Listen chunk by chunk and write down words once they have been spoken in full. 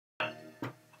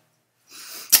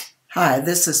Hi,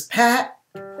 this is Pat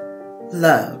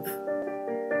Love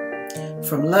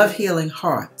from Love Healing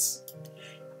Hearts,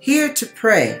 here to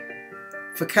pray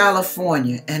for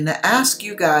California and to ask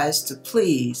you guys to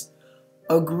please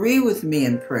agree with me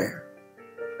in prayer.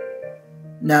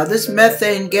 Now, this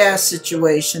methane gas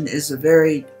situation is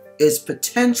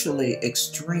potentially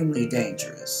extremely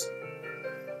dangerous.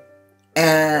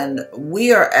 And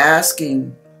we are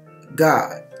asking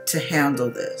God to handle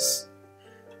this,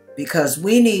 because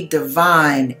we need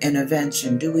divine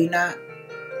intervention, do we not?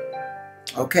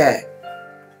 Okay.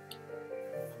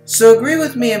 So agree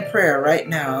with me in prayer right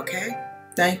now, okay?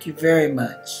 Thank you very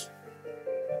much.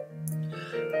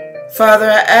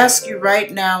 Father, I ask you right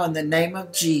now in the name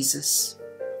of Jesus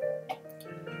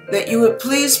that you would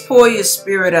please pour your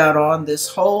spirit out on this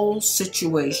whole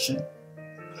situation.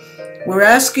 We're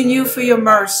asking you for your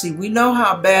mercy. We know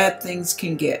how bad things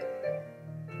can get.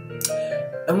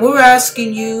 And we're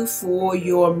asking you for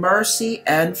your mercy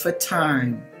and for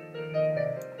time.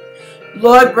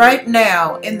 Lord, right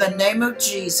now, in the name of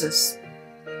Jesus,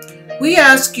 we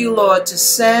ask you, Lord, to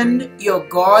send your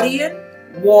guardian,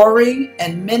 warring,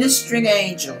 and ministering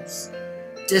angels.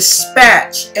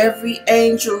 Dispatch every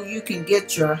angel you can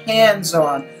get your hands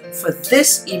on for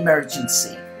this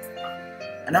emergency.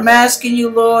 And I'm asking you,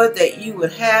 Lord, that you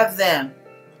would have them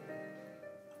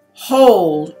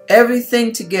hold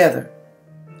everything together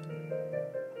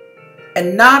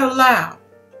and not allow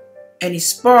any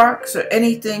sparks or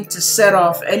anything to set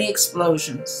off any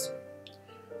explosions.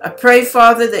 I pray,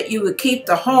 Father, that you would keep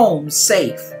the homes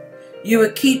safe. You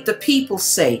would keep the people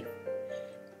safe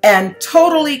and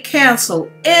totally cancel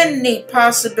any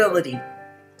possibility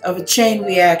of a chain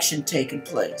reaction taking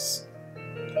place.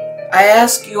 I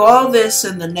ask you all this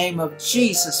in the name of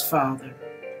Jesus, Father.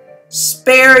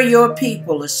 Spare your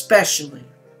people especially.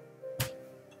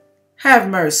 Have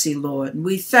mercy, Lord, and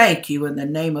we thank you. In the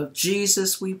name of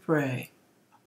Jesus we pray.